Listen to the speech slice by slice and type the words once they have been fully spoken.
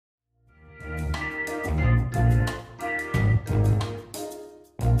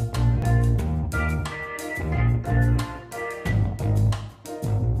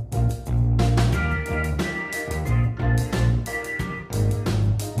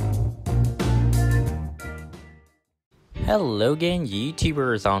Hello again,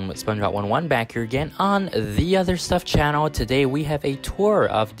 YouTubers, on with SpongeBob11 back here again on the Other Stuff channel. Today we have a tour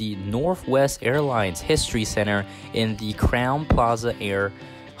of the Northwest Airlines History Center in the Crown Plaza Aire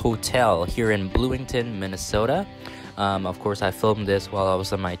Hotel here in Bloomington, Minnesota. Of course, I filmed this while I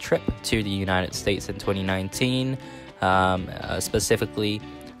was on my trip to the United States in 2019, specifically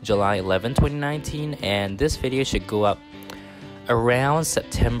July 11, 2019, and this video should go up around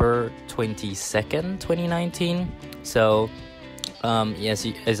September 22nd, 2019. So, yes,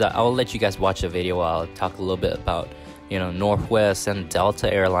 I'll let you guys watch the video. I'll talk a little bit about, Northwest and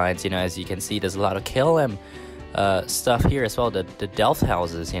Delta Airlines. As you can see, there's a lot of KLM stuff here as well, the Delft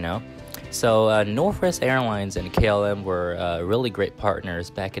houses, So, Northwest Airlines and KLM were really great partners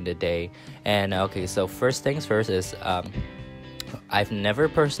back in the day. And, okay, so first things first is, I've never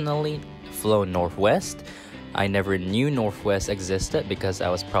personally flown Northwest. I never knew Northwest existed because I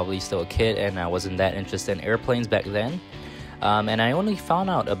was probably still a kid and I wasn't that interested in airplanes back then. And I only found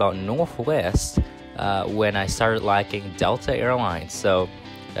out about Northwest when I started liking Delta Airlines. So,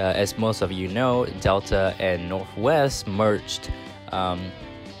 as most of you know, Delta and Northwest merged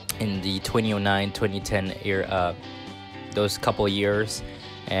in the 2009-2010 era, those couple years.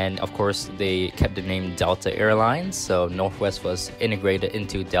 And of course, they kept the name Delta Airlines, so Northwest was integrated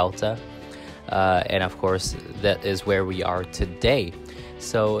into Delta. And of course, that is where we are today.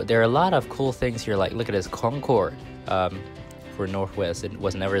 So there are a lot of cool things here, like look at this Concorde for Northwest. It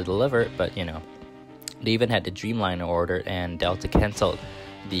was never delivered, but they even had the Dreamliner order, and Delta canceled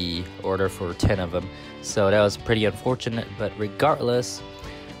the order for 10 of them. So that was pretty unfortunate, but regardless,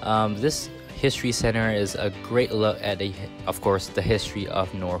 this History Center is a great look at, of course, the history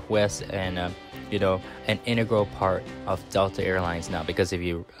of Northwest and an integral part of Delta Airlines now, because if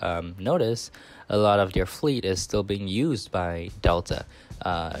you notice, a lot of their fleet is still being used by Delta.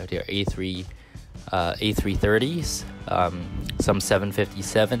 Their A330s, some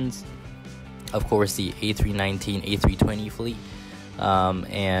 757s, of course the A319, A320 fleet,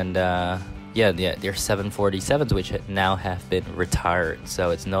 and their 747s, which now have been retired,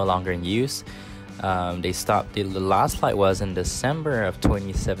 so it's no longer in use. They stopped. The last flight was in December of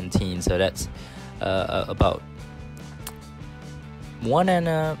 2017, so that's about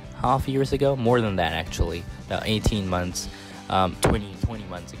 1.5 years ago, more than that actually, 18 months, 20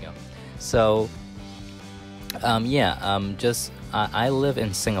 months ago. So I live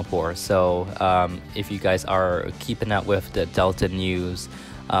in Singapore, so if you guys are keeping up with the Delta news,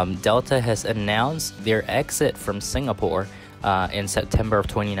 Delta has announced their exit from Singapore in September of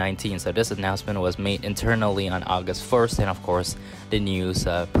 2019. So this announcement was made internally on August 1st, and of course the news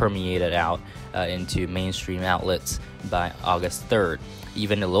permeated out into mainstream outlets by August 3rd.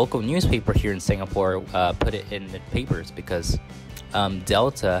 Even the local newspaper here in Singapore put it in the papers, because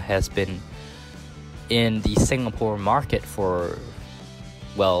Delta has been in the Singapore market for,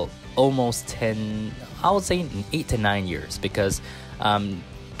 well, almost 10, I would say 8 to 9 years, because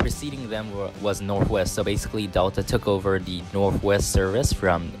preceding them was Northwest. So basically Delta took over the Northwest service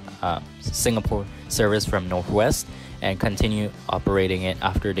from Singapore service from Northwest and continued operating it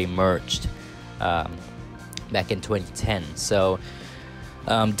after they merged back in 2010. So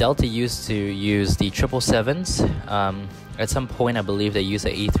Delta used to use the 777s. At some point, I believe they used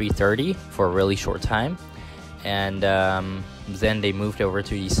the A330 for a really short time, and then they moved over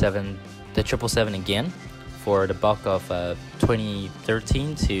to the 777 again for the bulk of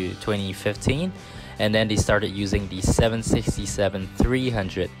 2013 to 2015, and then they started using the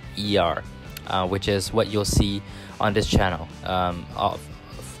 767-300ER, which is what you'll see on this channel.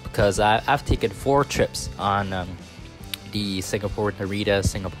 Because I've taken 4 trips on the Singapore-Narita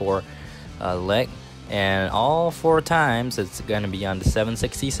Singapore leg, and all 4 times it's going to be on the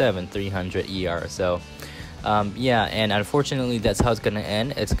 767-300ER. So and unfortunately that's how it's going to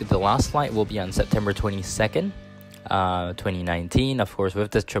end. The last flight will be on September 22nd, 2019, of course,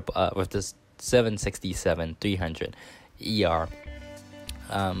 with this 767-300ER.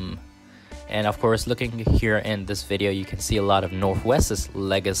 And of course, looking here in this video, you can see a lot of Northwest's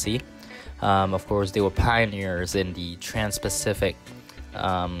legacy. Of course, they were pioneers in the Trans-Pacific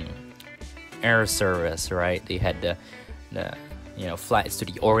air service, right? They had the flights to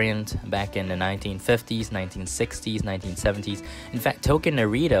the Orient back in the 1950s, 1960s, 1970s. In fact,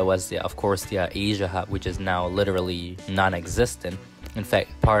 Tokyo-Narita was, of course, the Asia hub, which is now literally non-existent. In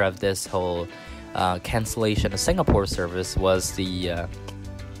fact, part of this whole cancellation of Singapore service was the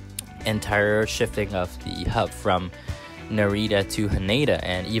entire shifting of the hub from Narita to Haneda,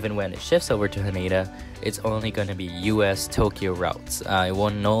 and even when it shifts over to Haneda, it's only going to be US Tokyo routes. It will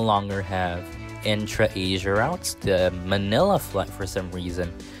no longer have intra-Asia routes. The Manila flight, for some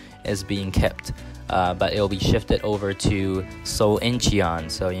reason, is being kept, but it'll be shifted over to Seoul Incheon.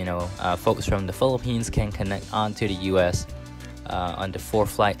 So folks from the Philippines can connect on to the U.S. On the 4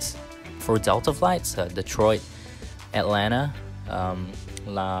 Delta flights: Detroit, Atlanta,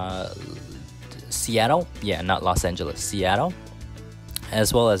 Seattle, not Los Angeles, Seattle,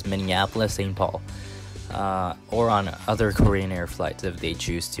 as well as Minneapolis, St. Paul, or on other Korean Air flights if they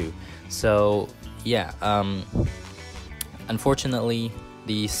choose to. So unfortunately,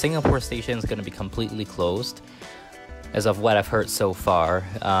 the Singapore station is going to be completely closed, as of what I've heard so far.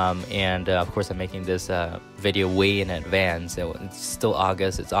 And of course, I'm making this video way in advance. It's still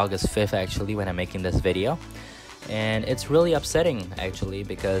August. It's August 5th actually when I'm making this video, and it's really upsetting actually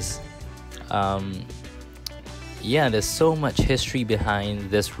because there's so much history behind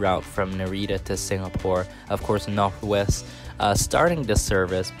this route from Narita to Singapore. Of course, Northwest starting this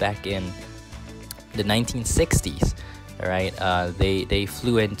service back in the 1960s. Right, they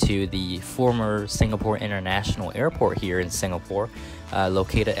flew into the former Singapore International Airport here in Singapore,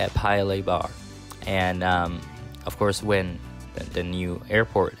 located at Paya Lebar, and of course, when the new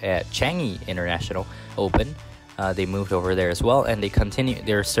airport at Changi International opened, they moved over there as well, and they continued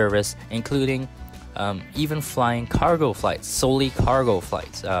their service, including even flying cargo flights, solely cargo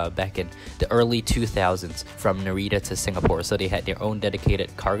flights, back in the early 2000s from Narita to Singapore. So they had their own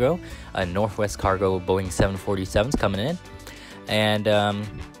dedicated cargo, Northwest Cargo Boeing 747s coming in, and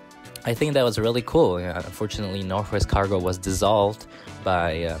I think that was really cool. Unfortunately, Northwest Cargo was dissolved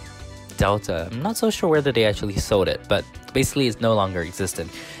by Delta. I'm not so sure whether they actually sold it, but basically it's no longer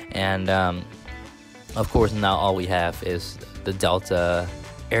existent. And of course, now all we have is the Delta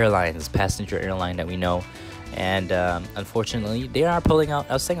Airlines, passenger airline that we know, and unfortunately they are pulling out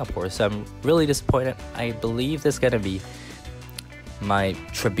of Singapore, so I'm really disappointed. I believe this is gonna be my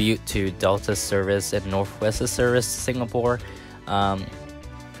tribute to Delta's service and Northwest's service to Singapore, that's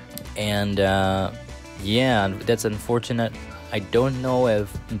unfortunate. I don't know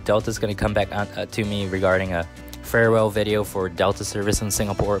if Delta's gonna come back to me regarding a farewell video for Delta service in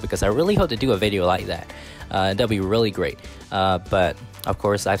Singapore, because I really hope to do a video like that. That'd be really great, but of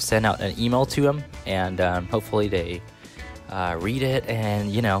course I've sent out an email to them, and hopefully they read it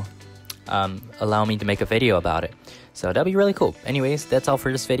and allow me to make a video about it. So that'd be really cool. Anyways, that's all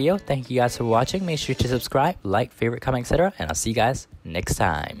for this video. Thank you guys for watching. Make sure to subscribe, like, favorite, comment, etc., and I'll see you guys next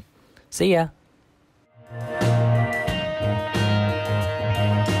time. See ya.